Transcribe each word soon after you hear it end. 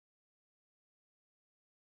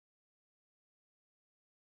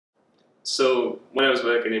So when I was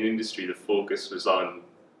working in industry, the focus was on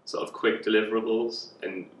sort of quick deliverables,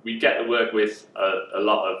 and we get to work with a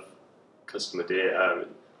lot of customer data.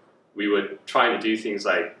 We were trying to do things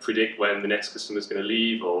like predict when the next customer is going to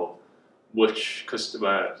leave, or which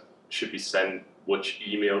customer should be sent which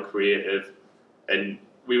email creative, and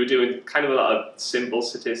we were doing kind of a lot of simple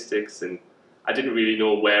statistics, and I didn't really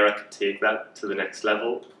know where I could take that to the next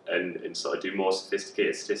level and sort of do more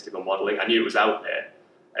sophisticated statistical modeling. I knew it was out there,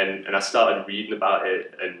 and I started reading about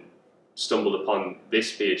it and stumbled upon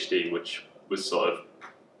this PhD, which was sort of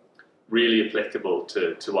really applicable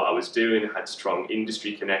to what I was doing. I had strong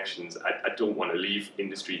industry connections. I don't want to leave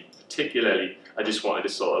industry particularly. I just wanted to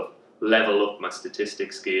sort of level up my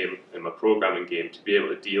statistics game and my programming game to be able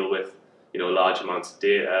to deal with, large amounts of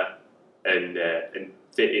data and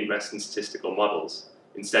fit interesting statistical models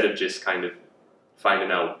instead of just kind of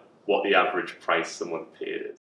finding out what the average price someone paid is.